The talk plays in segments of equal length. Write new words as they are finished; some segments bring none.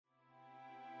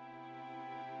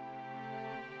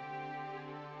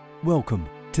Welcome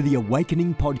to the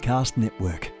Awakening Podcast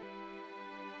Network.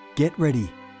 Get ready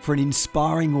for an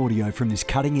inspiring audio from this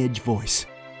cutting-edge voice.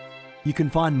 You can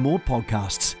find more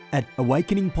podcasts at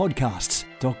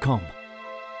awakeningpodcasts.com.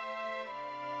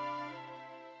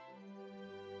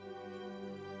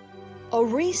 A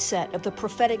reset of the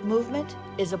prophetic movement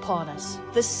is upon us.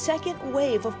 The second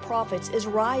wave of prophets is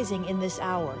rising in this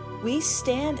hour. We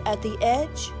stand at the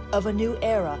edge of a new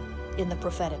era in the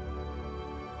prophetic.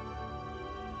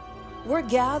 We're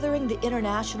gathering the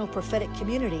international prophetic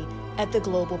community at the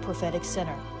Global Prophetic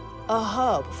Center, a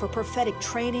hub for prophetic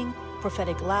training,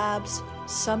 prophetic labs,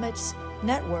 summits,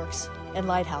 networks, and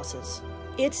lighthouses.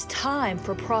 It's time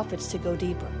for prophets to go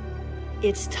deeper.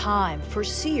 It's time for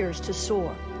seers to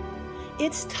soar.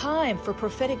 It's time for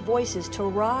prophetic voices to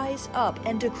rise up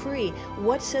and decree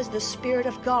what says the Spirit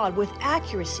of God with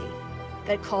accuracy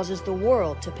that causes the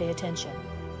world to pay attention.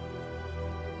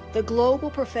 The Global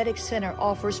Prophetic Center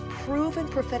offers proven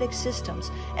prophetic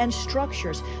systems and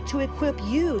structures to equip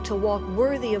you to walk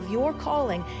worthy of your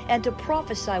calling and to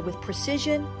prophesy with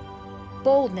precision,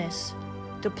 boldness,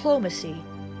 diplomacy,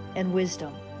 and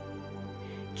wisdom.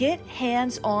 Get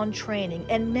hands-on training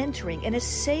and mentoring in a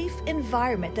safe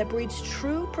environment that breeds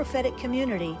true prophetic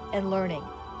community and learning.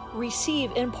 Receive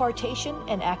impartation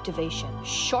and activation.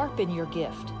 Sharpen your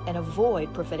gift and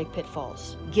avoid prophetic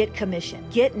pitfalls. Get commissioned.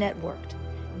 Get networked.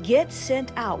 Get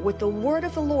sent out with the word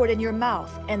of the Lord in your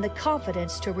mouth and the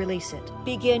confidence to release it.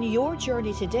 Begin your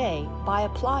journey today by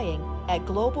applying at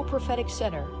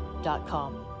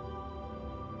globalpropheticcenter.com.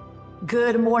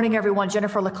 Good morning, everyone.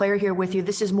 Jennifer LeClaire here with you.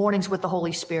 This is Mornings with the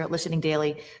Holy Spirit, listening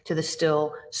daily to the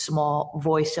still, small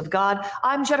voice of God.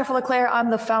 I'm Jennifer LeClaire. I'm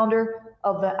the founder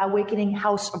of the Awakening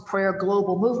House of Prayer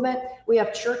Global Movement. We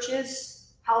have churches,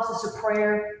 houses of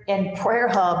prayer, and prayer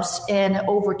hubs in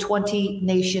over 20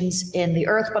 nations in the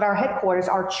earth. But our headquarters,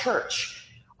 our church,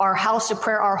 our house of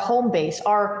prayer, our home base,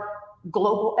 our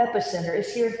global epicenter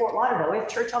is here in Fort Lauderdale. We have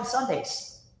church on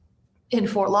Sundays in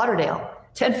Fort Lauderdale,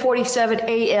 10:47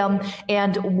 a.m.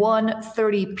 and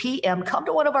 1:30 p.m. Come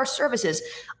to one of our services.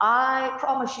 I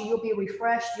promise you, you'll be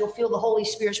refreshed. You'll feel the Holy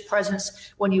Spirit's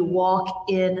presence when you walk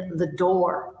in the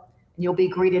door. You'll be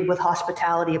greeted with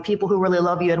hospitality of people who really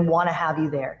love you and want to have you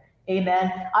there.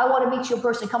 Amen. I want to meet you in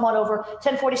person. Come on over.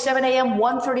 10:47 a.m.,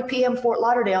 1:30 p.m. Fort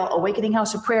Lauderdale, Awakening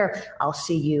House of Prayer. I'll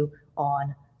see you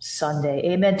on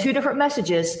Sunday. Amen. 2 different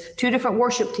messages, 2 different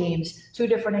worship teams, 2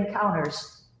 different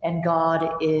encounters. And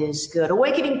God is good.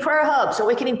 Awakening Prayer Hubs,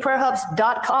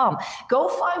 awakeningprayerhubs.com. Go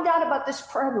find out about this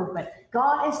prayer movement.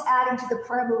 God is adding to the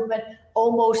prayer movement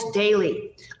almost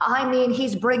daily. I mean,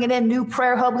 he's bringing in new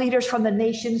prayer hub leaders from the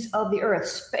nations of the earth,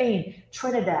 Spain,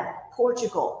 Trinidad,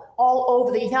 Portugal, all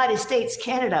over the United States,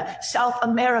 Canada, South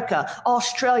America,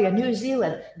 Australia, New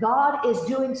Zealand. God is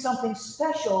doing something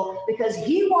special because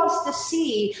he wants to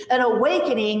see an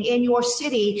awakening in your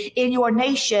city, in your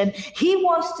nation. He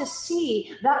wants to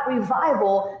see that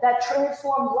revival that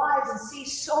transforms lives and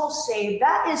sees souls saved.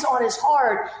 That is on his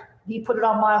heart. He put it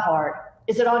on my heart.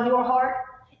 Is it on your heart?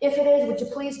 If it is, would you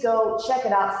please go check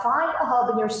it out. Find a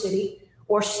hub in your city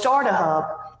or start a hub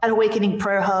at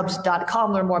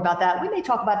awakeningprayerhubs.com. Learn more about that. We may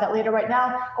talk about that later. Right now,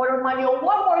 I want to remind you of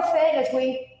one more thing as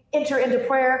we enter into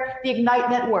prayer, the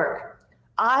Ignite Network.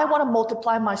 I want to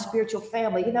multiply my spiritual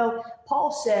family. You know,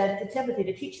 Paul said to Timothy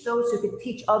to teach those who can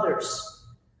teach others,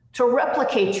 to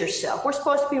replicate yourself. We're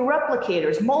supposed to be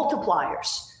replicators,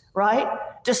 multipliers, right?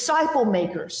 Disciple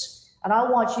makers. And I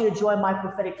want you to join my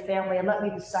prophetic family and let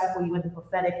me disciple you in the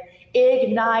prophetic.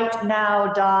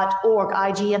 IgniteNow.org,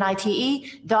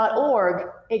 IGNITE.org.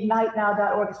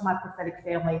 IgniteNow.org is my prophetic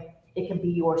family. It can be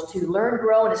yours too. Learn,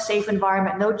 grow in a safe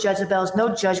environment. No Jezebels,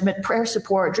 no judgment, prayer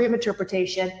support, dream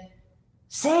interpretation.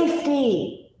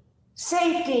 Safety.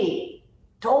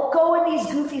 Don't go in these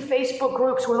goofy Facebook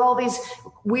groups with all these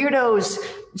weirdos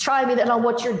chiming in on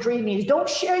what your dream means. Don't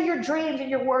share your dreams and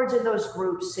your words in those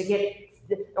groups to get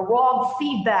the wrong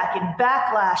feedback and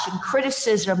backlash and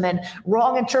criticism and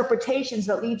wrong interpretations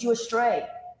that lead you astray.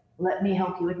 Let me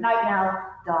help you.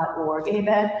 IgniteNow.org.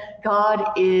 Amen.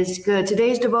 God is good.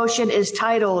 Today's devotion is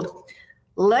titled,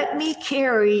 Let Me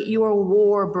Carry Your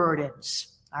War Burdens.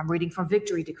 I'm reading from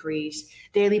Victory Decrees,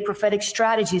 Daily Prophetic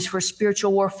Strategies for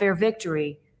Spiritual Warfare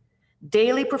Victory.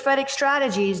 Daily prophetic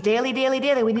strategies, daily.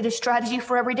 We need a strategy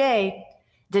for every day.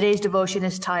 Today's devotion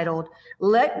is titled,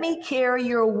 Let Me Carry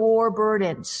Your War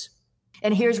Burdens.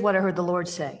 And here's what I heard the Lord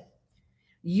say.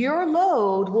 Your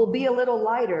load will be a little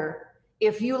lighter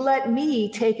if you let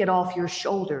me take it off your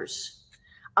shoulders.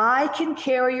 I can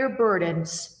carry your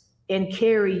burdens and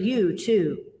carry you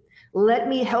too. Let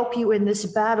me help you in this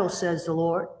battle, says the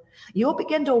Lord. You'll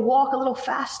begin to walk a little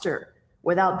faster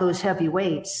without those heavy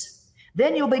weights.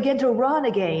 Then you'll begin to run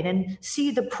again and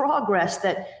see the progress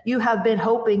that you have been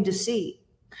hoping to see,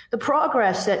 the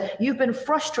progress that you've been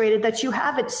frustrated that you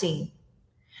haven't seen.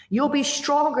 You'll be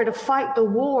stronger to fight the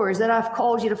wars that I've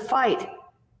called you to fight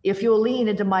if you'll lean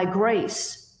into my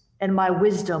grace and my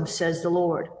wisdom, says the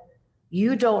Lord.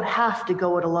 You don't have to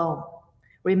go it alone.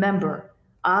 Remember,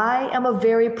 I am a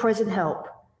very present help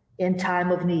in time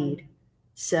of need,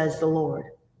 says the Lord.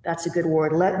 That's a good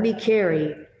word. Let me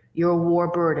carry your war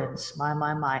burdens.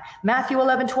 My. Matthew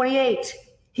 11:28,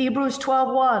 Hebrews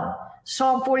 12:1,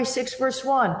 Psalm 46 verse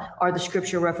 1 are the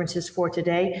scripture references for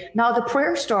today. Now the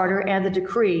prayer starter and the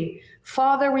decree: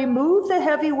 Father, remove the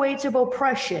heavy weights of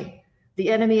oppression the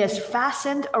enemy has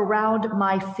fastened around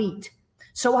my feet,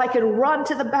 so I can run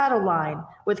to the battle line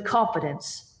with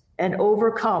confidence and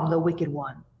overcome the wicked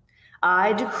one.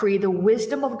 I decree the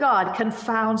wisdom of God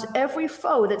confounds every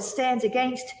foe that stands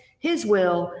against his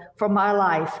will for my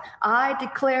life. I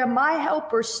declare my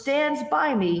helper stands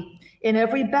by me in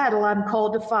every battle I'm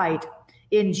called to fight.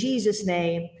 In Jesus'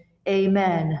 name,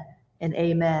 amen and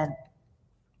amen.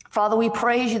 Father, we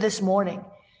praise you this morning.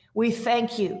 We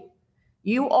thank you.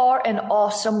 You are an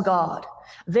awesome God.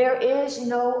 There is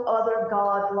no other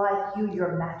God like you.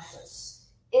 You're matchless,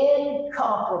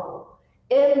 incomparable,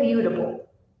 immutable,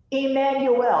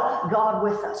 Emmanuel, God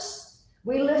with us.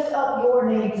 We lift up your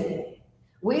name today.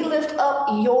 We lift up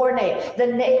your name, the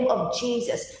name of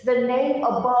Jesus, the name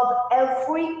above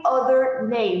every other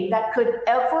name that could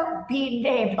ever be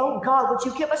named. Oh God, would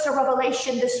you give us a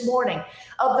revelation this morning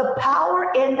of the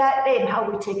power in that name, how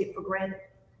we take it for granted.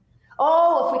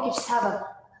 Oh, if we could just have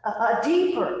a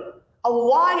deeper, a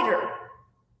wider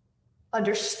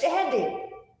understanding,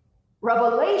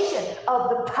 revelation of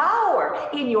the power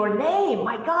in your name.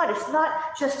 My God, it's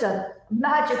not just a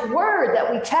magic word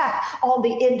that we tack on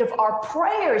the end of our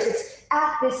prayers. It's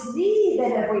at this name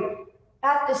that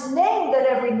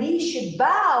every knee should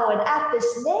bow, and at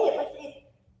this name.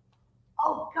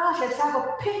 Oh gosh, I just have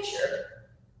a picture.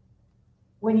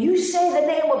 When you say the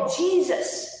name of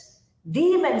Jesus,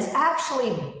 demons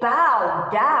actually bow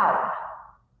down.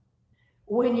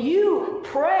 When you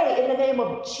pray in the name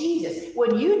of Jesus,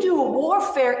 when you do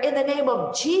warfare in the name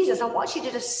of Jesus, I want you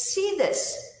to just see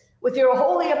this with your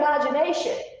holy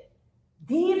imagination.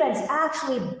 Demons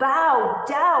actually bow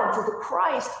down to the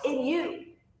Christ in you,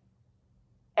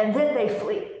 and then they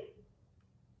flee.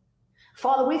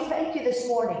 Father, we thank you this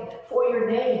morning for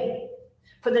your name,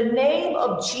 for the name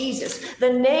of Jesus,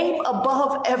 the name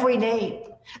above every name.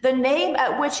 The name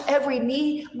at which every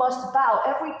knee must bow,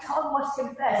 every tongue must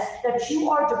confess that you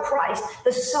are the Christ,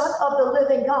 the Son of the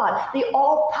living God, the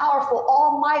all-powerful,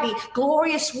 almighty,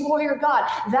 glorious warrior God.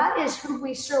 That is who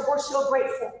we serve. We're so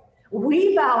grateful.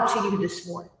 We bow to you this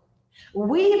morning.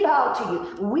 We bow to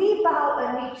you. We bow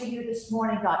and knee to you this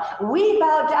morning, God. We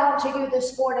bow down to you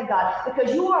this morning, God,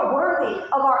 because you are worthy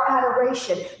of our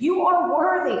adoration. You are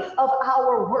worthy of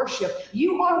our worship.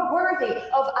 You are worthy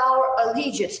of our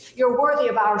allegiance. You're worthy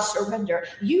of our surrender.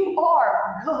 You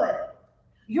are good.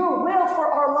 Your will for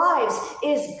our lives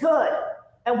is good.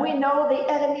 And we know the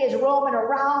enemy is roaming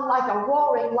around like a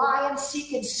roaring lion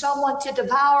seeking someone to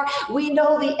devour. We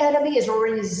know the enemy is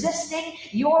resisting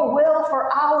your will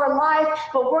for our life,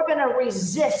 but we're going to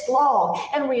resist long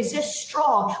and resist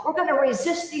strong. We're going to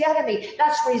resist the enemy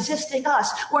that's resisting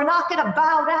us. We're not going to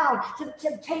bow down to the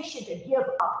temptation to give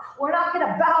up. We're not going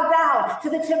to bow down to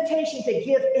the temptation to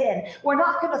give in. We're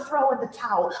not going to throw in the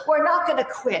towel. We're not going to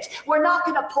quit. We're not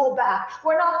going to pull back.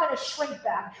 We're not going to shrink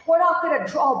back. We're not going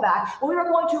to draw back. We're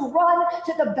going to run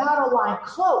to the battle line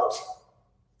cloaked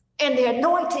in the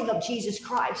anointing of Jesus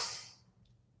Christ,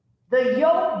 the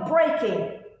yoke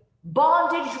breaking,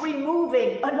 bondage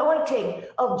removing anointing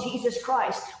of Jesus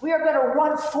Christ. We are going to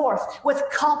run forth with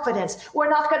confidence. We're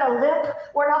not going to limp.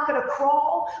 We're not going to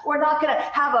crawl. We're not going to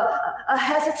have a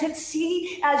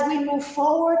hesitancy as we move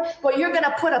forward, but you're going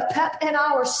to put a pep in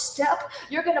our step.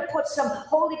 You're going to put some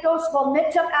Holy Ghost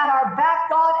momentum at our back,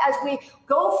 God, as we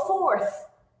go forth,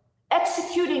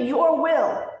 executing your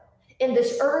will in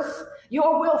this earth,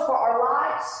 your will for our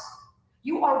lives.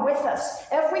 You are with us.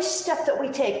 Every step that we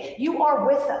take, you are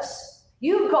with us.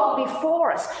 You've gone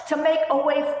before us to make a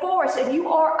way for us, and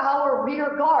you are our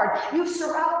rear guard. You've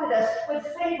surrounded us with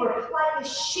favor like a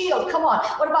shield. Come on.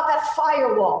 What about that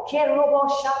firewall? The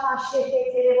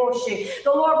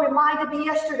Lord reminded me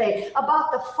yesterday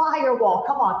about the firewall.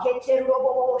 Come on.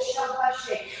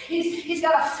 He's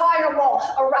got a firewall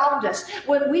around us.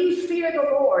 When we fear the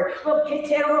Lord, when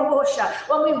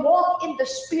we walk in the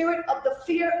spirit of the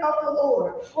fear of the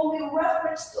Lord, when we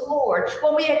reverence the Lord,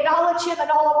 when we acknowledge him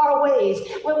in all of our ways,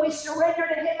 when we surrender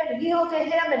to him in yield to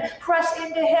him and press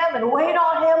into him and wait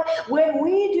on him, when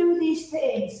we do these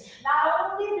things,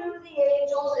 not only do the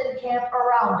angels encamp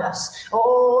around us,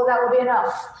 oh, that would be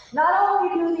enough. Not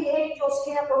only do the angels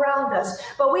camp around us,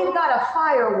 but we've got a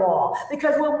firewall,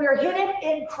 because when we're hidden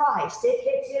in Christ,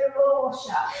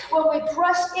 when we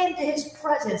press into his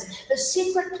presence, the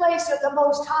secret place of the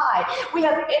Most High, we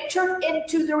have entered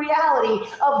into the reality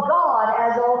of God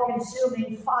as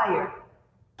all-consuming fire.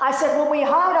 I said, when we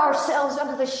hide ourselves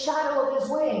under the shadow of his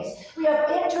wings, we have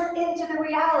entered into the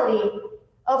reality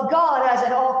of God as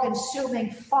an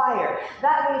all-consuming fire.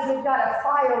 That means we've got a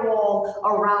firewall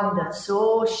around us.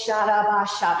 Oh,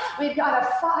 Shadabasha. We've got a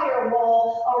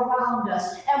firewall around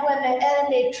us. And when the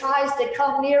enemy tries to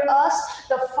come near us,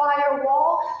 the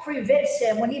firewall prevents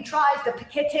him. When he tries to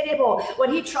penetrate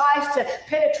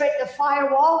the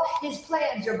firewall, his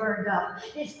plans are burned up.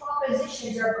 His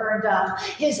propositions are burned up.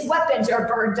 His weapons are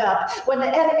burned up. When the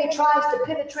enemy tries to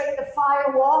penetrate the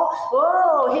firewall,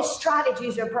 oh, his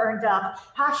strategies are burned up.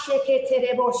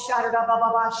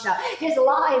 His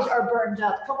lies are burned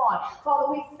up. Come on. Father,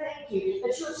 we thank you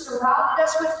that you have surrounded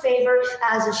us with favor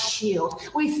as a shield.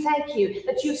 We thank you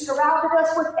that you've surrounded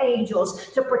us with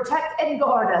angels to protect and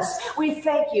guard us. We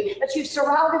thank you that you've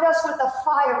surrounded us with a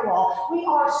firewall. We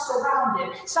are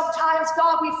surrounded. Sometimes,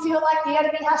 God, we feel like the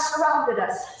enemy has surrounded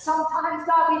us. Sometimes,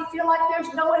 God, we feel like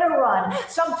there's nowhere to run.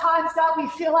 Sometimes, God, we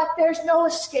feel like there's no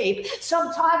escape.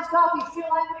 Sometimes, God, we feel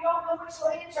like we don't know which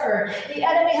way to turn. The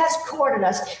enemy has cornered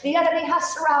us. The enemy has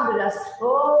surrounded us.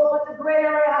 Oh, but the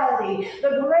greater reality,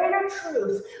 the greater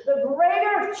truth, the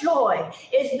greater joy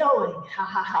is knowing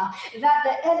that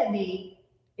the enemy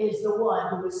is the one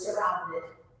who is surrounded.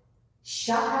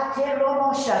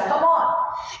 Come on.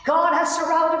 God has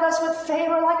surrounded us with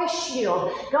favor like a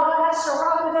shield. God has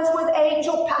surrounded us with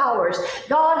angel powers.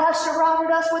 God has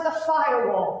surrounded us with a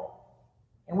firewall.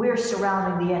 And we're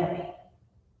surrounding the enemy.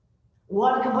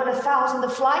 One can put 1,000 to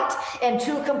flight, and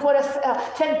two can put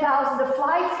 10,000 to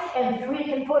flight, and three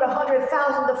can put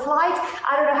 100,000 to flight.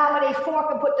 I don't know how many four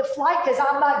can put to flight, because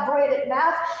I'm not great at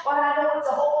math, but I know it's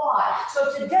a whole lot. So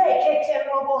today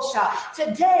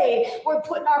we're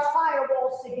putting our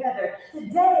firewalls together.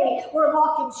 Today we're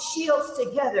locking shields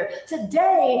together.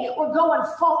 Today we're going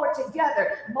forward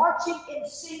together, marching in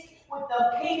sync with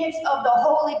the cadence of the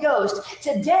Holy Ghost.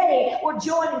 Today, we're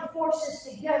joining forces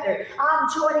together. I'm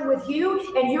joining with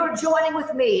you, and you're joining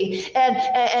with me.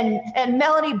 And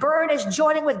Melanie Byrne is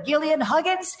joining with Gillian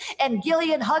Huggins, and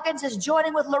Gillian Huggins is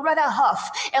joining with Loretta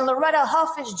Huff, and Loretta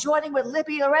Huff is joining with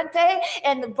Libby Llorente,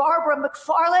 and Barbara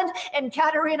McFarland, and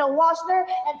Katarina Wasner.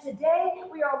 And today,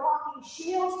 we are locking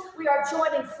shields, we are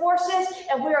joining forces,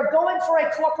 and we are going for a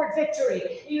corporate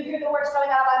victory. You hear the words coming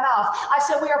out of my mouth. I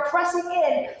said we are pressing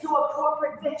in to a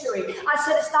corporate victory. I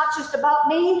said it's not just about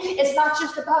me. It's not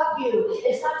just about you.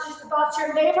 It's not just about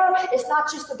your neighbor. It's not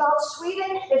just about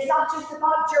Sweden. It's not just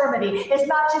about Germany. It's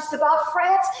not just about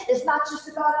France. It's not just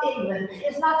about England.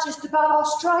 It's not just about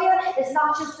Australia. It's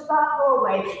not just about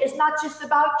Norway. It's not just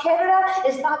about Canada.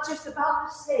 It's not just about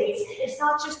the States. It's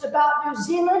not just about New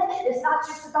Zealand. It's not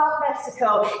just about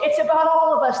Mexico. It's about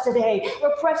all of us today.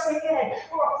 We're pressing in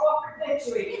for a corporate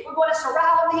victory. We're going to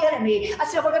surround the enemy. I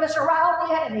said we're going to surround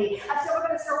the enemy. I said we're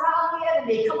going to surround the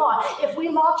enemy. Come on. If we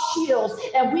lock shields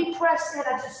and we press in,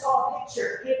 I just saw a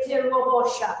picture.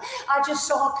 I just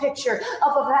saw a picture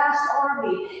of a vast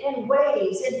army in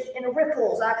waves, in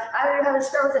ripples. I don't know how to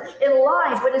start with it, in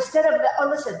lines, but instead of,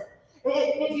 listen,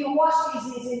 if you watch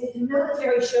these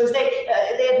military shows, they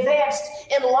advanced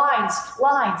in lines.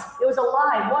 It was a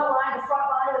line, one line, the front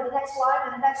line, and the next line,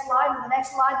 and the next line, and the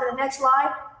next line, and the next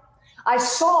line. I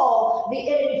saw the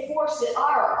enemy forces,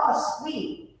 our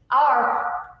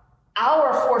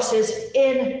forces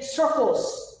in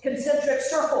circles, concentric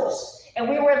circles. And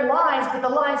we were in lines, but the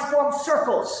lines formed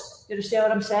circles. You understand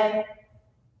what I'm saying?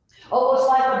 Almost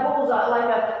like a bullseye,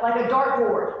 like a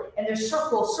dartboard. And there's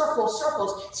circles.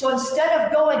 So instead of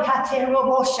going toward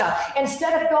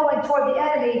the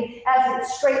enemy as a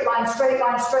straight line,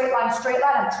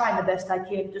 I'm trying the best I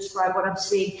can to describe what I'm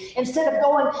seeing. Instead of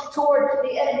going toward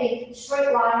the enemy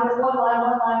straight line with one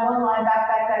line,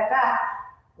 back,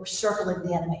 we're circling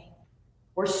the enemy.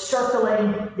 We're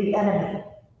circling the enemy.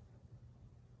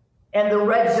 And the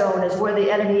red zone is where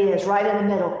the enemy is, right in the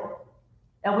middle.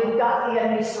 And we've got the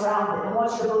enemy surrounded. I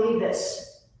want you to believe this.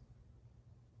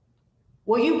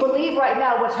 Will you believe right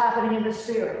now what's happening in the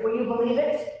spirit? Will you believe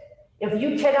it? If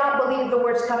you cannot believe the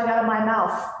words coming out of my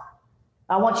mouth,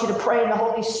 I want you to pray in the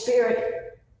Holy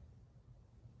Spirit.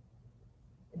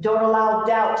 Don't allow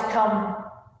doubt to come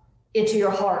into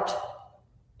your heart.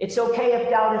 It's okay if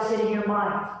doubt is hitting your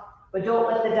mind, but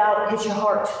don't let the doubt hit your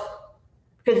heart.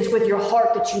 Because it's with your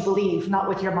heart that you believe, not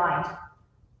with your mind.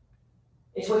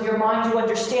 It's with your mind you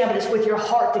understand, but it's with your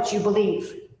heart that you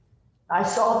believe. I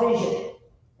saw a vision,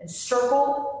 and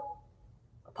circle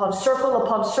upon circle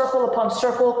upon circle upon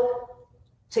circle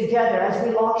together. As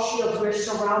we lock shields, we're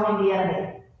surrounding the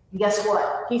enemy. And guess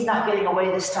what? He's not getting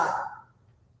away this time.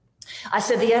 I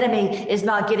said the enemy is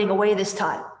not getting away this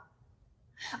time.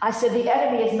 I said the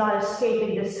enemy is not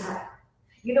escaping this time.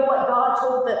 You know what God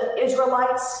told the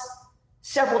Israelites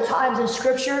several times in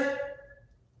Scripture?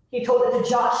 He told it to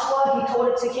Joshua. He told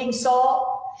it to King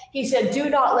Saul. He said, do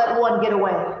not let one get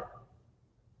away.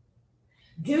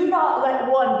 Do not let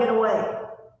one get away.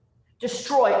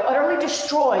 Destroy, utterly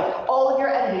destroy all of your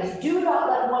enemies. Do not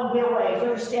let one get away. Do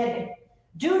you understand me?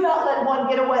 Do not let one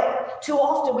get away. Too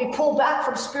often we pull back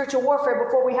from spiritual warfare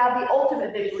before we have the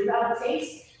ultimate victory. We have a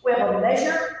taste. We have a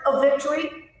measure of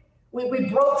victory. We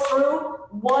broke through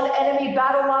one enemy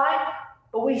battle line,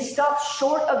 but we stopped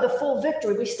short of the full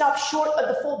victory. We stopped short of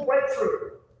the full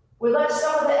breakthrough. We let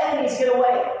some of the enemies get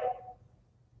away.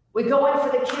 We go in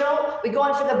for the kill. We go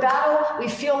in for the battle. We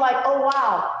feel like, oh,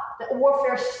 wow, the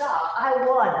warfare stopped. I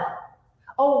won.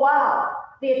 Oh, wow,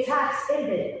 the attacks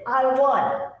ended. I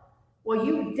won. Well,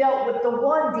 you dealt with the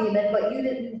one demon, but you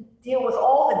didn't deal with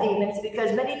all the demons,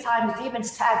 because many times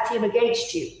demons tag team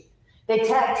against you. They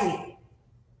tag team.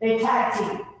 They tag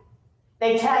team.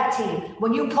 They tag team.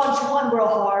 When you punch one real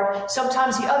hard,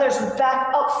 sometimes the others will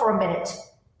back up for a minute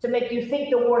to make you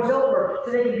think the war's over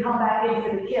so they can come back in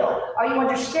for the kill. Are you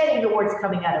understanding the words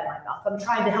coming out of my mouth? I'm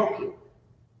trying to help you.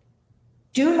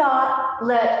 Do not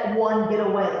let one get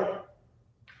away.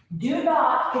 Do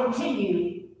not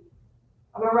continue,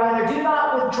 or rather, do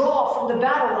not withdraw from the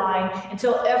battle line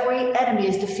until every enemy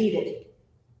is defeated.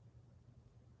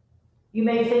 You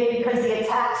may think because the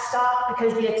attack stopped,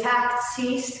 because the attack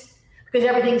ceased, because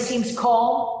everything seems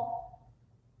calm.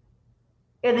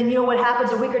 And then you know what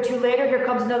happens a week or two later? Here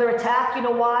comes another attack. You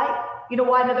know why? You know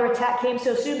why another attack came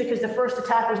so soon? Because the first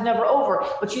attack was never over.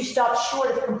 But you stopped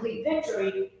short of complete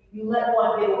victory. You let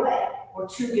one get away, or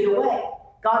two get away.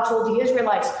 God told the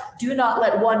Israelites, do not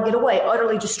let one get away.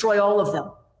 Utterly destroy all of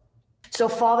them. So,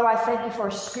 Father, I thank you for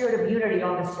a spirit of unity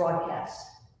on this broadcast.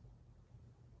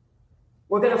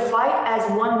 We're going to fight as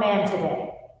one man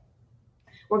today.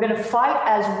 We're going to fight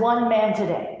as one man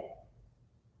today.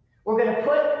 We're going to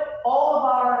put all of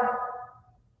our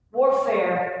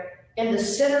warfare in the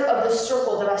center of the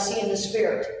circle that I see in the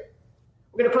spirit.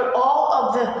 We're going to put all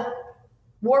of the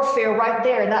warfare right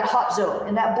there in that hot zone,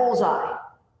 in that bullseye.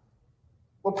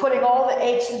 We're putting all the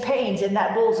aches and pains in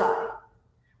that bullseye.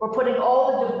 We're putting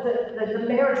all the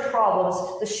marriage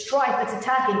problems, the strife that's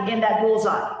attacking in that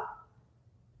bullseye.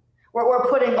 We're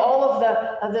putting all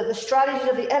of the strategies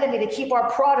of the enemy to keep our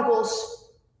prodigals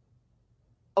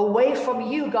away from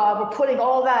you, God. We're putting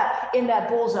all that in that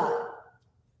bullseye.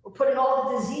 We're putting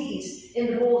all the disease in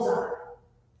the bullseye.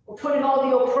 We're putting all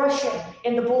the oppression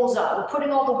in the bullseye. We're putting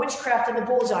all the witchcraft in the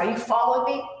bullseye. Are you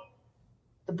following me?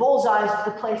 The bullseye is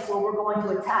the place where we're going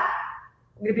to attack.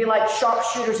 We're going to be like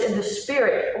sharpshooters in the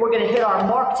spirit. And we're going to hit our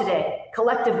mark today,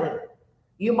 collectively.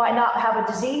 You might not have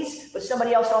a disease, but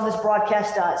somebody else on this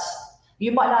broadcast does.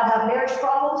 You might not have marriage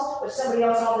problems, but somebody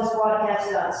else on this broadcast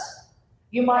does.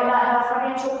 You might not have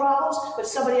financial problems, but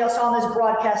somebody else on this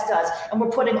broadcast does. And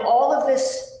we're putting all of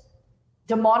this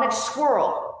demonic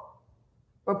swirl,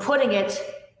 we're putting it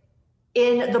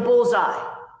in the bullseye. Do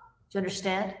you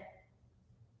understand?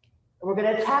 And we're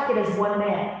going to attack it as one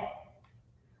man.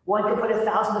 One can put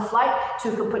 1,000 to flight,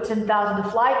 two can put 10,000 to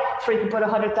flight, three can put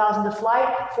 100,000 to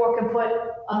flight, four can put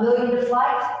 1,000,000 to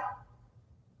flight.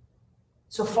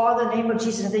 So, Father, in the name of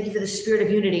Jesus, I thank you for the spirit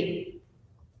of unity.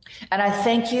 And I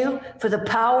thank you for the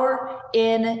power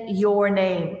in your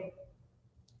name.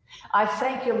 I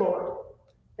thank you, Lord,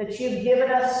 that you've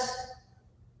given us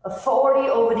authority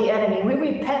over the enemy. We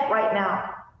repent right now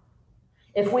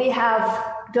if we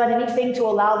have done anything to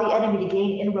allow the enemy to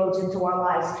gain inroads into our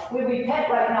lives. We repent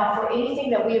right now for anything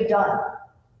that we have done.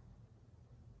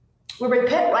 We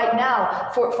repent right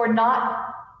now for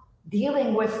not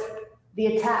dealing with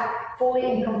the attack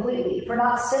fully and completely, for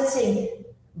not sensing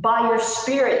by your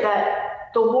spirit that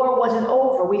the war wasn't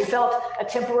over. We felt a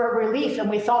temporary relief and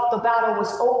we thought the battle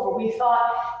was over. We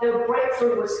thought the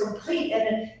breakthrough was complete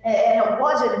and it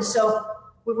wasn't. And so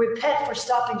we repent for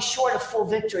stopping short of full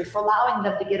victory, for allowing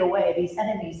them to get away, these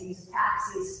enemies, these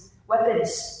attacks, these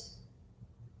weapons.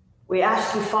 We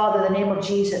ask you, Father, in the name of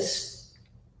Jesus,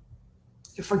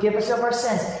 to forgive us of our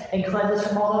sins and cleanse us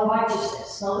from all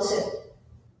unrighteousness. Now listen,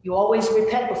 you always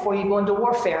repent before you go into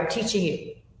warfare. I'm teaching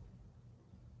you.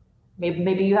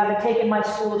 Maybe you haven't taken my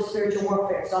school of spiritual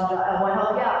warfare, so I want to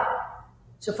help you out.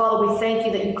 So, Father, we thank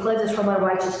you that you cleanse us from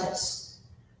unrighteousness.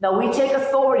 Now, we take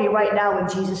authority right now in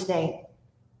Jesus' name.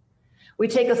 We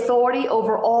take authority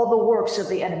over all the works of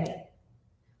the enemy.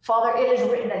 Father, it is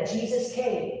written that Jesus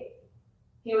came.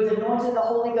 He was anointed with the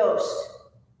Holy Ghost,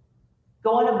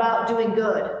 going about doing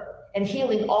good and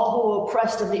healing all who were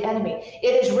oppressed of the enemy.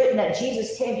 It is written that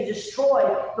Jesus came to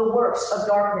destroy the works of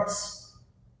darkness.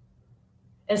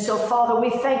 And so, Father,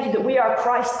 we thank you that we are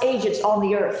Christ's agents on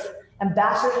the earth,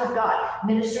 ambassadors of God,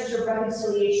 ministers of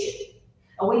reconciliation.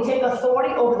 And we take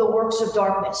authority over the works of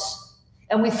darkness,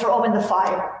 and we throw them in the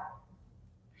fire.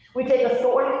 We take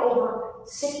authority over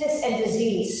sickness and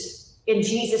disease in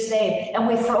Jesus' name, and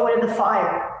we throw it in the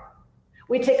fire.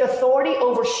 We take authority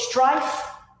over strife,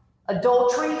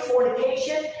 adultery,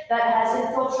 fornication that has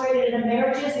infiltrated into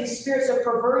marriages, these spirits of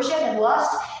perversion and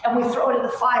lust, and we throw it in the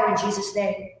fire in Jesus'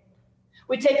 name.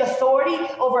 We take authority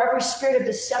over every spirit of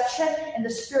deception and the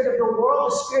spirit of the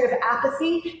world, the spirit of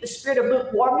apathy, the spirit of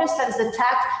lukewarmness that has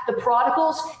attacked the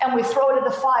prodigals, and we throw it in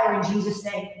the fire in Jesus'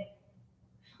 name.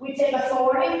 We take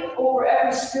authority over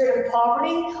every spirit of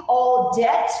poverty, all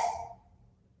debt,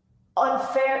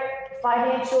 unfair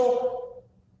financial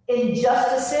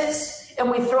injustices, and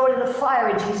we throw it in the fire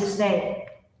in Jesus' name.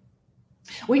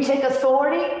 We take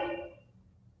authority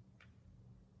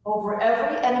over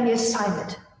every enemy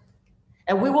assignment.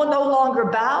 And we will no longer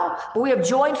bow, but we have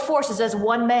joined forces as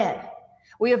one man.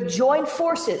 We have joined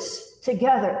forces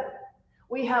together.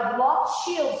 We have locked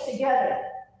shields together.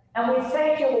 And we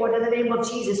thank you, Lord, in the name of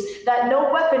Jesus, that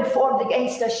no weapon formed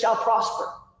against us shall prosper.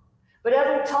 But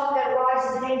every tongue that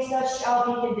rises against us shall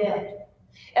be condemned.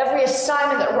 Every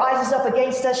assignment that rises up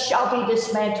against us shall be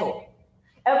dismantled.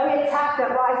 Every attack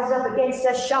that rises up against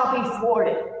us shall be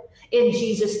thwarted in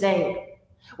Jesus' name.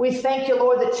 We thank you,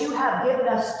 Lord, that you have given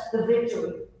us the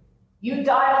victory. You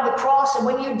died on the cross, and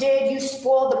when you did, you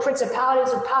spoiled the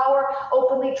principalities of power,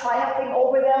 openly triumphing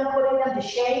over them, putting them to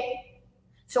shame.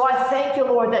 So I thank you,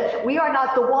 Lord, that we are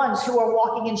not the ones who are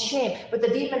walking in shame, but the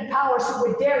demon powers who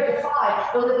would dare defy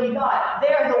the living God.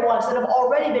 They're the ones that have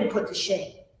already been put to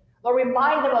shame. Lord,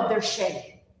 remind them of their shame.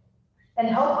 And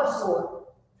help us, Lord,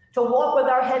 to walk with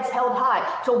our heads held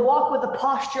high, to walk with a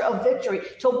posture of victory,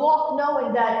 to walk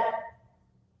knowing that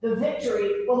the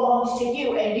victory belongs to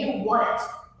you and you won it.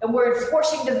 And we're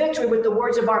enforcing the victory with the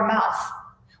words of our mouth.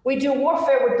 We do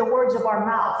warfare with the words of our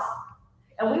mouth.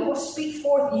 And we will speak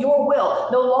forth your will.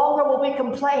 No longer will we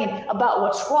complain about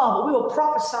what's wrong, but we will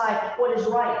prophesy what is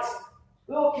right.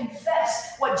 We will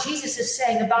confess what Jesus is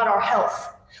saying about our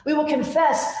health. We will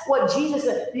confess what Jesus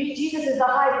is the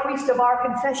high priest of our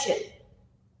confession.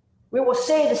 We will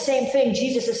say the same thing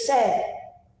Jesus has said.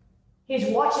 He's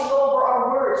watching over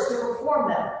our words to perform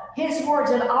them. His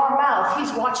words in our mouth,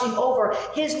 he's watching over.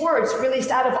 His words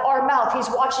released out of our mouth, he's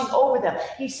watching over them.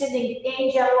 He's sending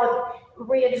angelic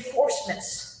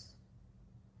reinforcements.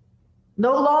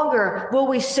 No longer will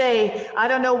we say, I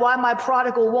don't know why my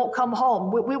prodigal won't come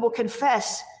home. We will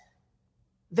confess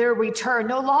their return.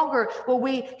 No longer will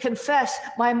we confess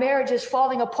my marriage is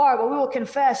falling apart, but we will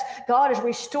confess God is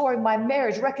restoring my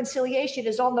marriage. Reconciliation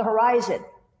is on the horizon.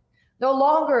 No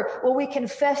longer will we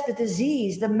confess the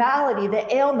disease, the malady,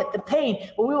 the ailment, the pain,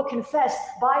 but we will confess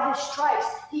by his stripes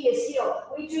he is healed.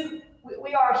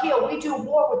 We are healed. We do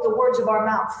war with the words of our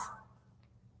mouth.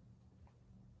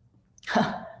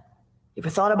 You ever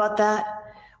thought about that?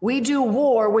 We do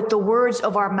war with the words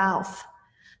of our mouth.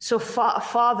 So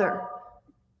Father,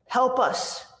 help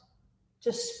us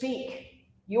to speak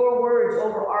your words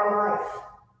over our life.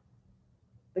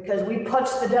 Because we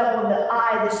punched the devil in the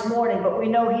eye this morning, but we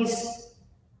know he's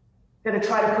going to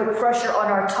try to put pressure on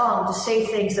our tongue to say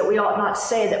things that we ought not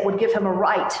say that would give him a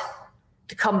right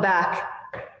to come back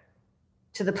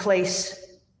to the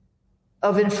place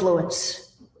of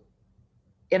influence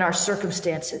in our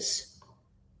circumstances.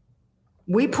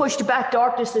 We pushed back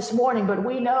darkness this morning, but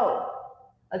we know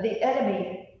the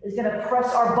enemy is going to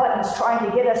press our buttons trying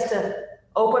to get us to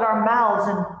open our mouths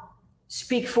and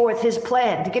speak forth his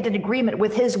plan, to get in agreement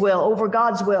with his will over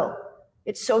God's will.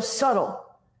 It's so subtle.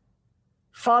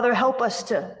 Father, help us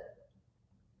to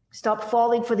stop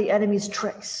falling for the enemy's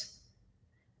tricks.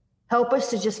 Help us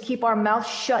to just keep our mouth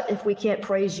shut if we can't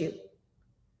praise you.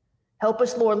 Help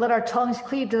us, Lord, let our tongues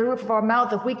cleave to the roof of our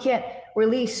mouth if we can't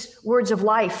release words of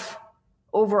life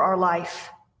over our life.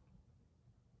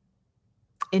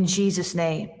 In Jesus'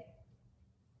 name,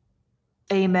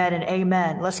 amen and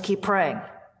amen. Let's keep praying.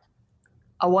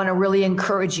 I want to really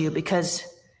encourage you because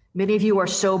many of you are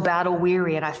so battle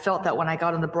weary, and I felt that when I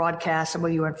got on the broadcast. Some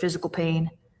of you are in physical pain.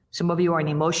 Some of you are in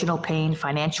emotional pain,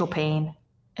 financial pain.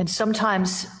 And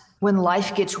sometimes when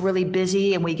life gets really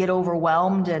busy and we get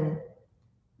overwhelmed and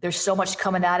There's so much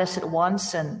coming at us at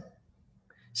once, and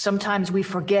sometimes we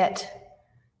forget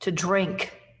to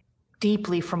drink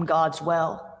deeply from God's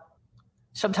well.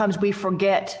 Sometimes we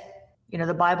forget,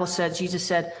 the Bible says, Jesus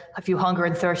said, if you hunger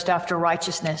and thirst after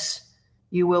righteousness,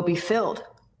 you will be filled.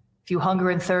 If you hunger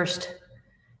and thirst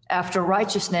after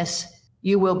righteousness,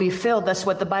 you will be filled. That's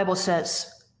what the Bible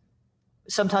says.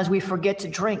 Sometimes we forget to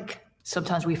drink.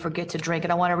 Sometimes we forget to drink.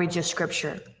 And I want to read you a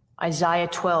scripture. Isaiah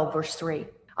 12, verse 3.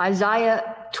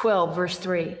 Isaiah 12, verse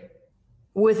 3.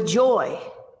 With joy,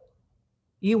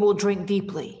 you will drink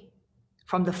deeply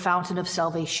from the fountain of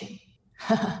salvation.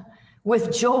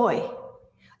 With joy,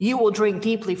 you will drink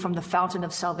deeply from the fountain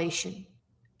of salvation.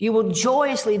 You will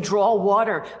joyously draw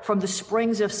water from the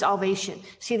springs of salvation.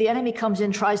 See, the enemy comes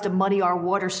in, tries to muddy our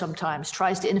water sometimes,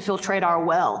 tries to infiltrate our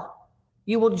well.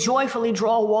 You will joyfully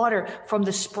draw water from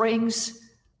the springs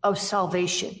of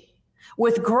salvation.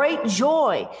 With great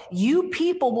joy, you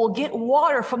people will get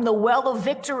water from the well of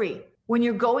victory. When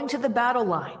you're going to the battle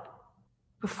line,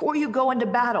 before you go into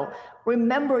battle,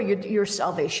 remember your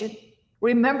salvation.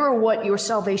 Remember what your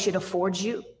salvation affords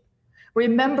you.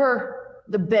 Remember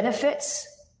the benefits.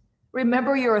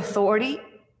 Remember your authority.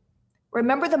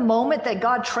 Remember the moment that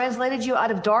God translated you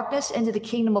out of darkness into the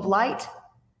kingdom of light.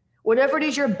 Whatever it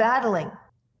is you're battling,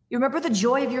 you remember the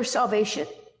joy of your salvation?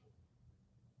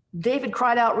 David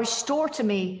cried out, restore to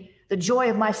me the joy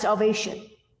of my salvation.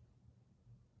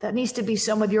 That needs to be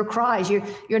some of your cries.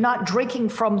 You're not drinking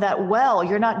from that well.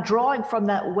 You're not drawing from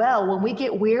that well. When we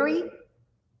get weary,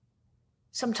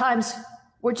 sometimes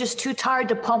we're just too tired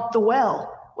to pump the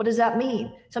well. What does that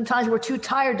mean? Sometimes we're too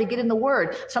tired to get in the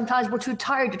word. Sometimes we're too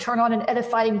tired to turn on an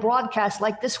edifying broadcast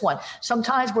like this one.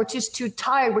 Sometimes we're just too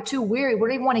tired. We're too weary. We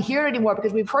don't even want to hear it anymore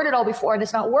because we've heard it all before and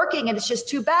it's not working and it's just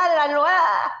too bad. And I don't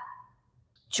know.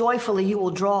 Joyfully you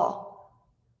will draw.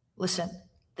 Listen,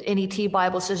 the NET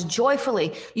Bible says,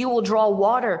 joyfully you will draw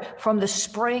water from the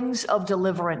springs of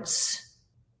deliverance.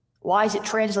 Why is it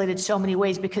translated so many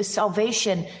ways? Because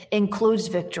salvation includes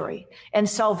victory, and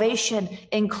salvation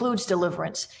includes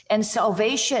deliverance, and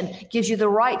salvation gives you the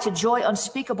right to joy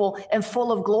unspeakable and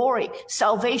full of glory.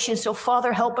 Salvation. So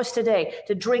Father, help us today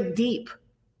to drink deep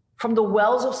from the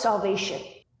wells of salvation.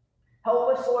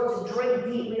 Help us, Lord, to drink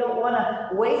deep. We don't want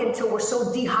to wait until we're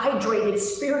so dehydrated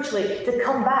spiritually to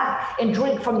come back and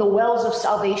drink from the wells of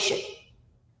salvation.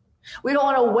 We don't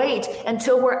want to wait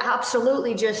until we're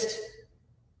absolutely just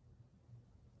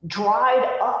dried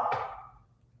up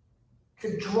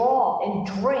to draw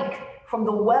and drink from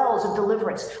the wells of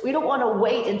deliverance. We don't want to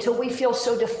wait until we feel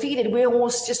so defeated. We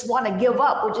almost just want to give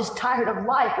up. We're just tired of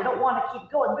life. We don't want to keep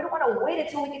going. We don't want to wait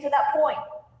until we get to that point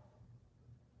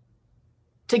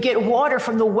to get water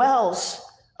from the wells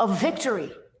of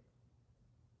victory.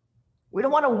 We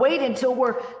don't want to wait until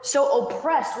we're so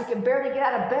oppressed we can barely get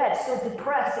out of bed, so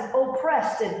depressed and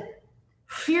oppressed and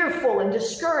fearful and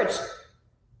discouraged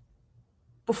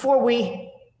before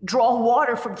we draw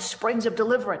water from the springs of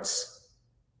deliverance.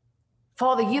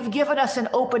 Father, you've given us an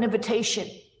open invitation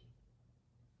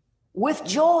with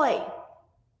joy,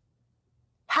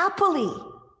 happily,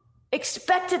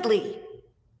 expectedly.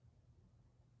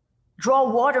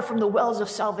 Draw water from the wells of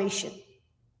salvation.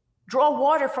 Draw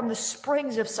water from the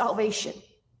springs of salvation.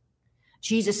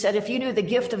 Jesus said, if you knew the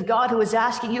gift of God who was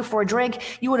asking you for a drink,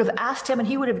 you would have asked him and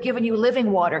he would have given you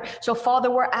living water. So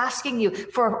Father, we're asking you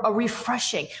for a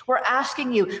refreshing. We're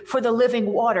asking you for the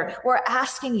living water. We're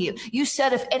asking you. You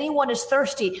said, if anyone is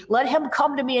thirsty, let him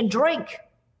come to me and drink.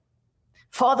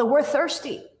 Father, we're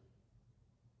thirsty.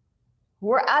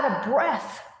 We're out of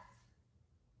breath.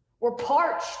 We're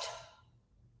parched.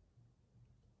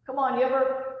 Come on, you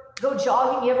ever go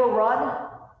jogging? You ever run?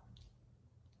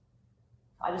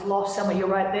 I just lost some of you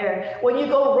right there. When you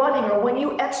go running or when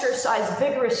you exercise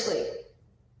vigorously,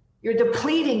 you're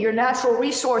depleting your natural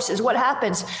resources. What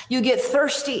happens? You get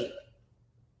thirsty.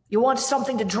 You want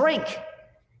something to drink.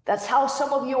 That's how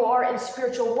some of you are in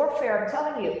spiritual warfare. I'm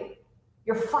telling you.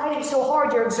 You're fighting so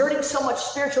hard. You're exerting so much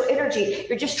spiritual energy.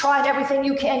 You're just trying everything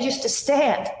you can just to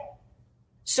stand.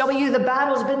 Some of you, the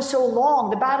battle's been so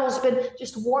long. The battle's been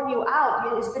just worn you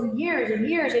out. It's been years and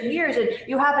years and years, and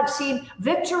you haven't seen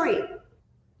victory.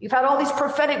 You've had all these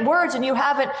prophetic words and you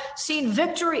haven't seen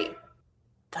victory.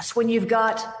 That's when you've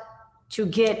got to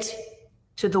get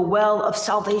to the well of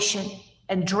salvation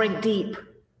and drink deep.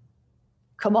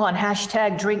 Come on,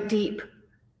 hashtag drink deep.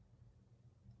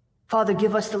 Father,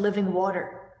 give us the living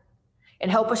water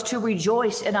and help us to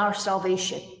rejoice in our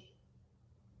salvation.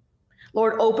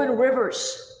 Lord, open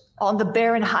rivers on the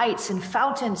barren heights and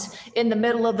fountains in the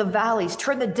middle of the valleys.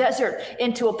 Turn the desert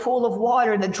into a pool of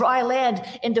water and the dry land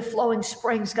into flowing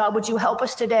springs. God, would you help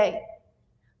us today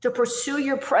to pursue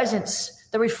your presence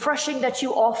the refreshing that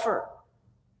you offer,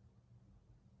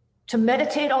 to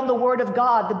meditate on the word of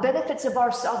God, the benefits of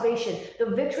our salvation, the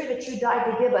victory that you died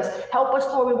to give us. Help us,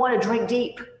 Lord. We want to drink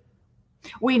deep.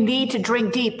 We need to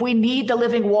drink deep. We need the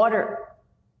living water.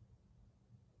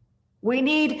 We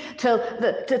need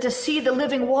to see the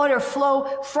living water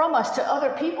flow from us to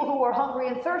other people who are hungry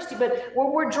and thirsty. But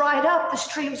when we're dried up, the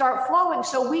streams aren't flowing.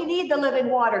 So we need the living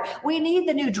water. We need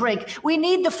the new drink. We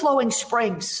need the flowing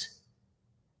springs.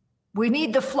 We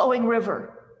need the flowing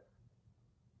river.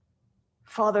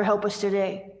 Father, help us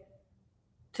today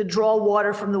to draw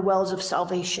water from the wells of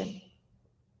salvation,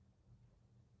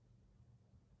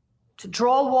 to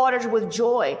draw waters with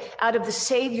joy out of the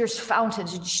Savior's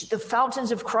fountains, the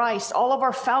fountains of Christ. All of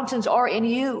our fountains are in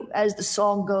you, as the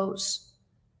song goes.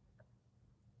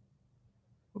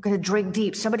 We're going to drink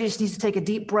deep. Somebody just needs to take a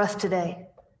deep breath today.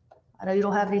 I know you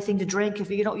don't have anything to drink. If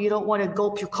you don't want to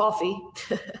gulp your coffee,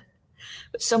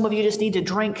 but some of you just need to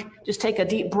drink. Just take a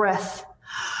deep breath.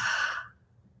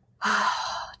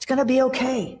 It's going to be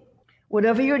okay.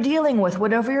 Whatever you're dealing with,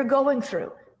 whatever you're going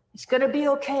through, it's going to be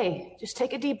okay. Just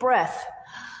take a deep breath.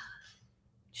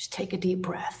 Just take a deep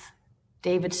breath.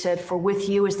 David said, "For with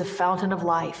you is the fountain of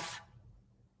life,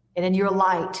 and in your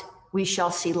light we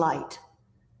shall see light."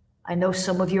 I know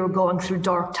some of you are going through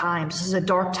dark times. This is a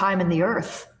dark time in the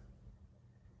earth.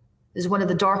 This is one of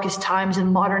the darkest times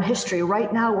in modern history.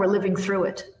 Right now, we're living through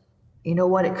it. You know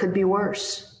what? It could be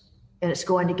worse, and it's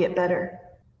going to get better.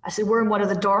 I said, we're in one of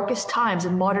the darkest times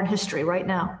in modern history right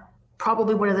now.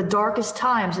 Probably one of the darkest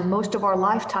times in most of our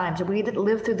lifetimes. And we didn't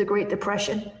live through the Great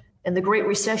Depression and the Great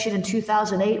Recession in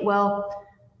 2008. Well,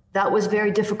 that was very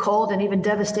difficult and even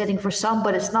devastating for some,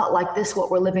 but it's not like this,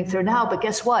 what we're living through now. But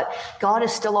guess what? God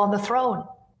is still on the throne.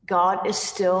 God is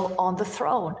still on the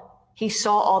throne. He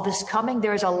saw all this coming.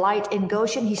 There is a light in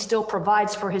Goshen. He still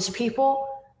provides for his people.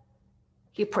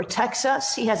 He protects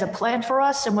us. He has a plan for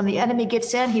us. And when the enemy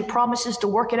gets in, he promises to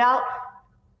work it out.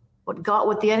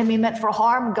 What the enemy meant for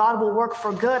harm, God will work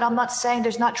for good. I'm not saying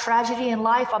there's not tragedy in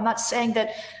life. I'm not saying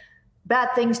that bad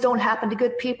things don't happen to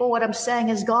good people. What I'm saying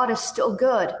is God is still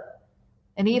good.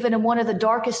 And even in one of the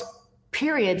darkest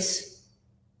periods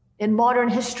in modern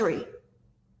history,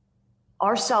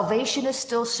 our salvation is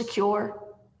still secure.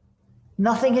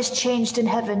 Nothing has changed in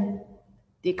heaven.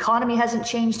 The economy hasn't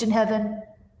changed in heaven.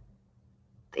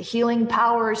 The healing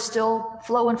power is still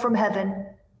flowing from heaven.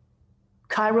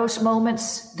 Kairos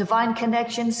moments, divine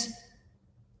connections,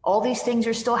 all these things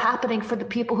are still happening for the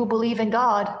people who believe in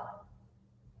God.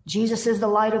 Jesus is the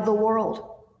light of the world.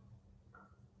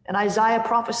 And Isaiah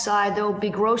prophesied there will be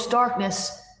gross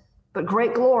darkness, but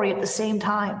great glory at the same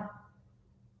time.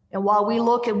 And while we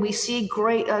look and we see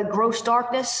gross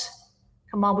darkness,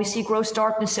 we see gross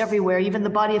darkness everywhere. Even the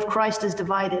body of Christ is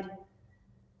divided.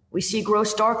 We see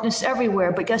gross darkness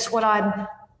everywhere, but guess what I'm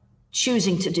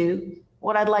choosing to do?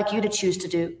 What I'd like you to choose to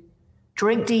do?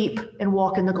 Drink deep and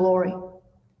walk in the glory.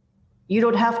 You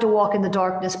don't have to walk in the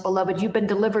darkness, beloved. You've been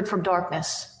delivered from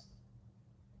darkness.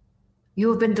 You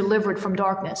have been delivered from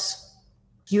darkness.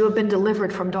 You have been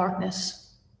delivered from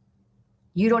darkness.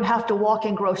 You don't have to walk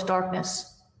in gross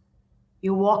darkness.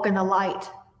 You walk in the light.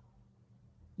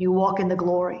 You walk in the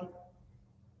glory.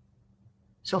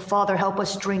 So, Father, help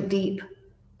us drink deep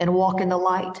and walk in the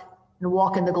light and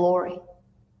walk in the glory.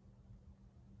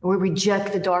 We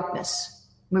reject the darkness.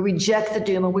 We reject the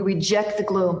doom and we reject the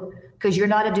gloom, because you're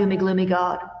not a doomy, gloomy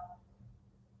God.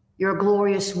 You're a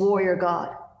glorious warrior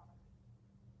God.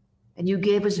 And you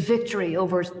gave us victory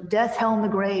over death, hell, and the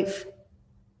grave.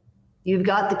 You've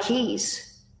got the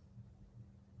keys.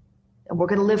 And we're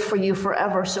going to live for you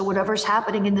forever. So whatever's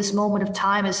happening in this moment of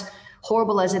time, as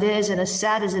horrible as it is and as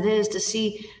sad as it is to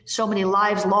see so many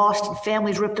lives lost and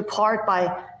families ripped apart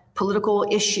by political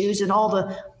issues and all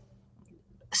the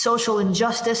social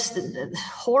injustice, the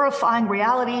horrifying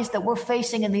realities that we're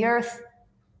facing in the earth.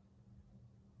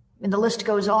 And the list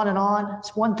goes on and on.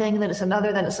 It's one thing, then it's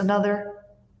another, then it's another.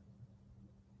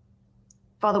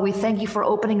 Father, we thank you for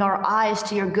opening our eyes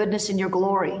to your goodness and your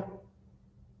glory.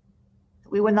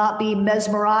 We would not be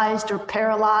mesmerized or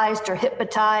paralyzed or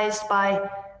hypnotized by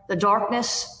the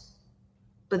darkness,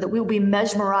 but that we will be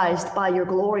mesmerized by your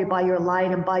glory, by your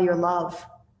light, and by your love.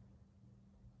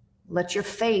 Let your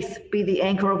faith be the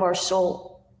anchor of our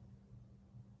soul,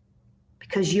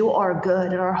 because you are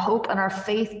good, and our hope and our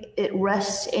faith, it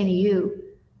rests in you,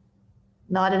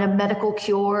 not in a medical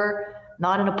cure,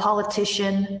 not in a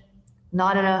politician,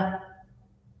 not in a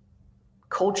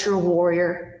culture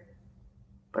warrior,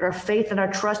 but our faith and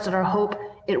our trust and our hope,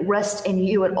 it rests in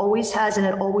you. It always has and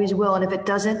it always will. And if it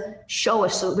doesn't, show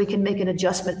us so that we can make an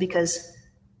adjustment, because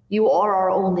you are our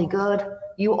only good.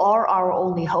 You are our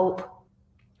only hope.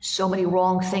 So many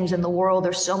wrong things in the world.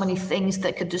 There's so many things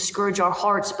that could discourage our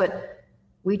hearts, but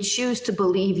we choose to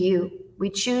believe you.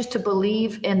 We choose to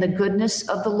believe in the goodness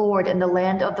of the Lord in the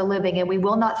land of the living, and we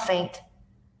will not faint,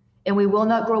 and we will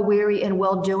not grow weary in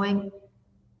well-doing.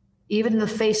 Even in the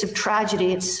face of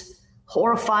tragedy, it's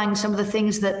horrifying, some of the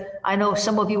things that I know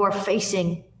some of you are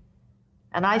facing,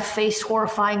 and I've faced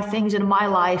horrifying things in my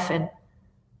life, and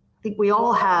I think we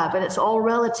all have, and it's all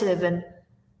relative.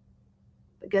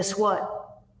 But guess what?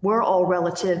 We're all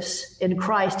relatives in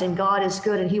Christ, and God is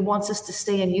good, and he wants us to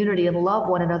stay in unity and love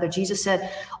one another. Jesus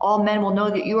said, all men will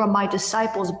know that you are my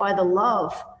disciples by the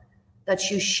love that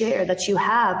you share, that you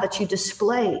have, that you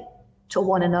display to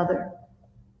one another.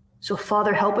 So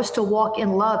Father, help us to walk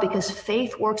in love, because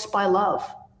faith works by love.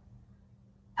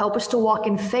 Help us to walk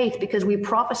in faith, because we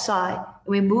prophesy and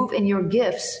we move in your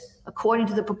gifts according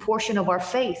to the proportion of our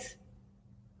faith.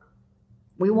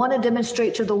 We want to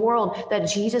demonstrate to the world that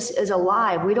Jesus is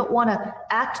alive. We don't want to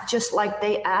act just like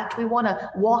they act. We want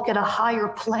to walk at a higher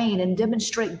plane and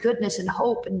demonstrate goodness and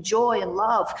hope and joy and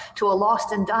love to a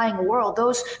lost and dying world.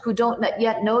 Those who don't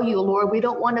yet know you, Lord, we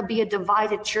don't want to be a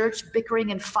divided church,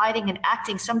 bickering and fighting and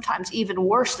acting sometimes even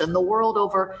worse than the world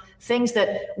over things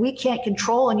that we can't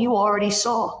control and you already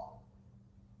saw.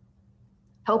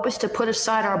 Help us to put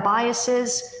aside our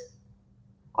biases,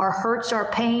 our hurts,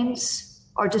 our pains,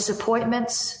 our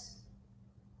disappointments.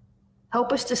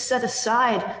 Help us to set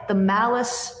aside the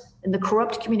malice and the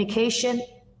corrupt communication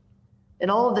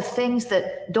and all of the things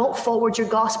that don't forward your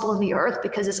gospel in the earth,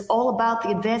 because it's all about the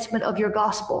advancement of your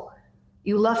gospel.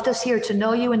 You left us here to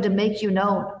know you and to make you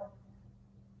known.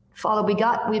 Father, we've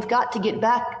got to get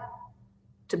back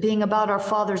to being about our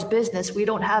Father's business. We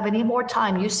don't have any more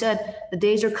time. You said the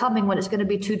days are coming when it's going to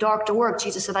be too dark to work.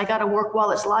 Jesus said, I got to work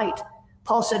while it's light.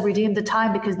 Paul said, redeem the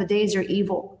time because the days are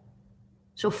evil.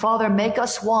 So Father, make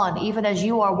us one, even as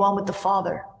you are one with the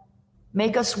Father.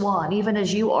 Make us one, even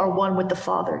as you are one with the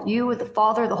Father. You, the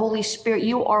Father, the Holy Spirit,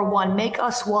 you are one. Make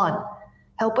us one.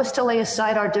 Help us to lay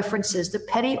aside our differences, the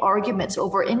petty arguments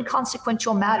over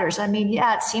inconsequential matters. I mean,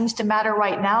 yeah, it seems to matter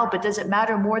right now, but does it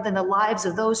matter more than the lives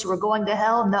of those who are going to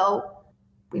hell? No.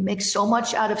 We make so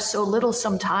much out of so little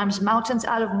sometimes, mountains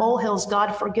out of molehills.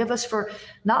 God, forgive us for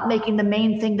not making the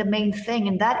main thing,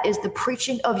 and that is the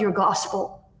preaching of your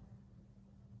gospel.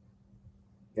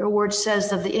 Your word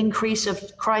says of the increase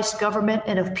of Christ's government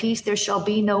and of peace, there shall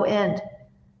be no end.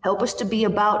 Help us to be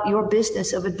about your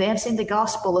business of advancing the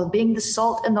gospel, of being the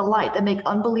salt and the light that make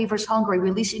unbelievers hungry,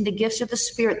 releasing the gifts of the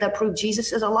Spirit that prove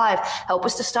Jesus is alive. Help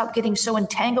us to stop getting so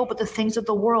entangled with the things of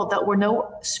the world that we're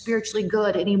no spiritually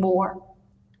good anymore.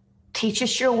 Teach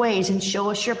us your ways and show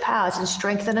us your paths and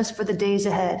strengthen us for the days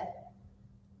ahead.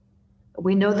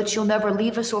 We know that you'll never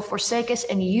leave us or forsake us,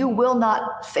 and you will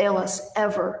not fail us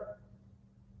ever.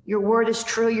 Your word is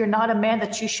true. You're not a man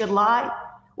that you should lie,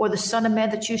 or the son of man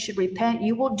that you should repent.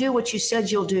 You will do what you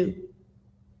said you'll do,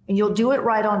 and you'll do it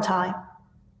right on time.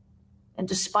 And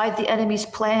despite the enemy's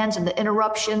plans and the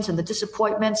interruptions and the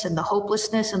disappointments and the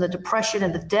hopelessness and the depression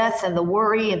and the death and the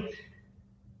worry, and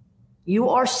you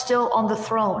are still on the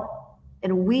throne.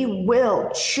 And we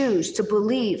will choose to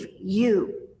believe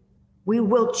you. We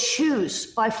will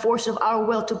choose by force of our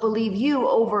will to believe you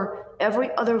over every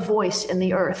other voice in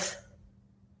the earth.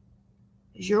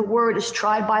 Your word is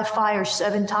tried by fire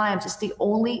 7 times. It's the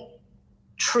only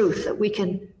truth that we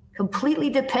can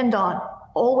completely depend on,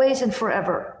 always and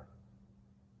forever.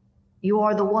 You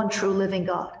are the one true living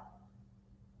God.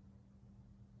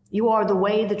 You are the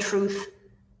way, the truth,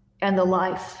 and the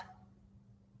life.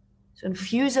 So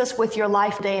infuse us with your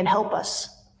life today and help us.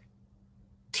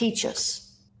 Teach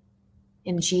us.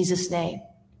 In Jesus' name,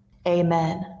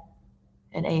 amen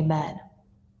and amen.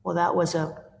 Well, that was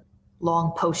a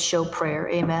long post-show prayer.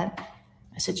 Amen.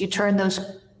 I said, you turn those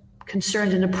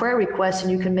concerns into prayer requests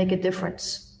and you can make a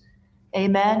difference.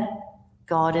 Amen.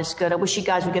 God is good. I wish you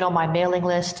guys would get on my mailing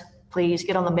list. Please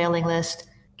get on the mailing list in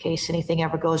case anything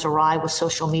ever goes awry with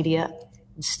social media.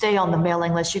 And stay on the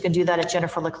mailing list. You can do that at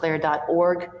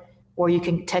jenniferleclaire.org. Or you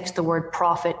can text the word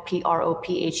prophet,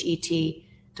 PROPHET,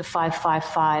 to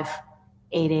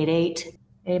 555-888.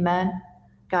 Amen.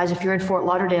 Guys, if you're in Fort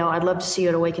Lauderdale, I'd love to see you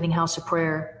at Awakening House of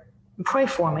Prayer. And pray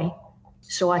for me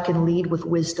so I can lead with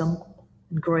wisdom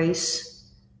and grace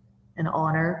and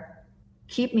honor.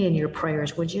 Keep me in your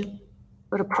prayers, would you?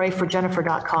 Go to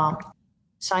prayforjennifer.com.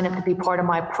 Sign up to be part of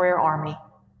my prayer army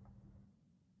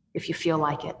if you feel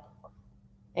like it.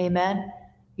 Amen.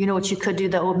 You know what you could do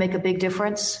that would make a big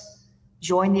difference?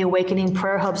 Join the Awakening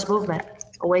Prayer Hubs movement.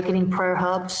 Awakening Prayer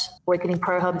Hubs,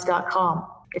 awakeningprayerhubs.com.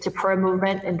 It's a prayer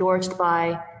movement endorsed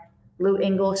by Lou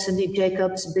Engle, Cindy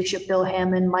Jacobs, Bishop Bill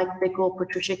Hammond, Mike Bickle,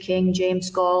 Patricia King,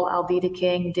 James Gall, Alveda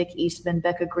King, Dick Eastman,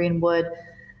 Becca Greenwood,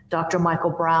 Dr.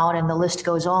 Michael Brown, and the list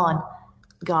goes on.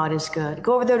 God is good.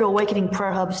 Go over there to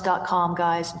awakeningprayerhubs.com,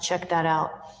 guys, and check that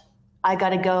out. I got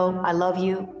to go. I love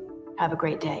you. Have a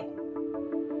great day.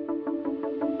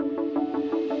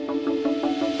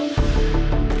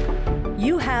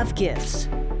 You have gifts.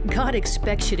 God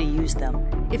expects you to use them.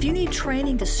 If you need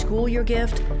training to school your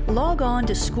gift, log on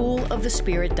to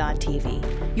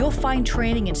schoolofthespirit.tv. You'll find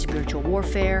training in spiritual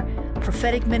warfare,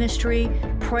 prophetic ministry,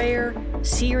 prayer,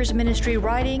 seers ministry,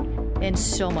 writing, and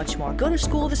so much more. Go to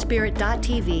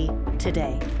schoolofthespirit.tv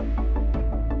today.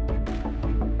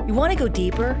 You want to go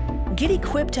deeper? Get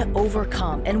equipped to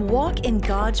overcome and walk in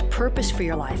God's purpose for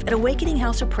your life at Awakening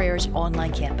House of Prayer's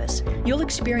online campus. You'll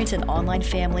experience an online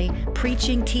family,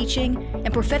 preaching, teaching,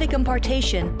 and prophetic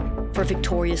impartation for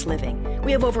victorious living.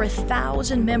 We have over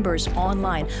 1,000 members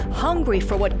online, hungry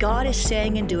for what God is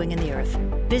saying and doing in the earth.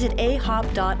 Visit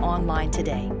ahop.online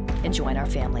today and join our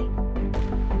family.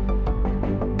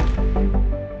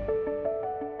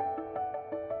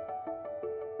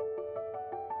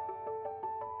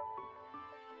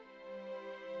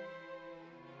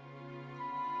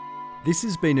 This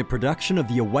has been a production of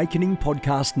the Awakening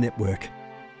Podcast Network.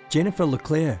 Jennifer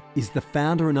LeClaire is the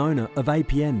founder and owner of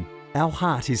APN. Our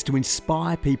heart is to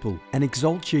inspire people and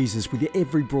exalt Jesus with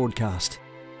every broadcast.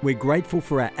 We're grateful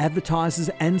for our advertisers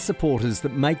and supporters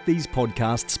that make these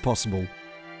podcasts possible.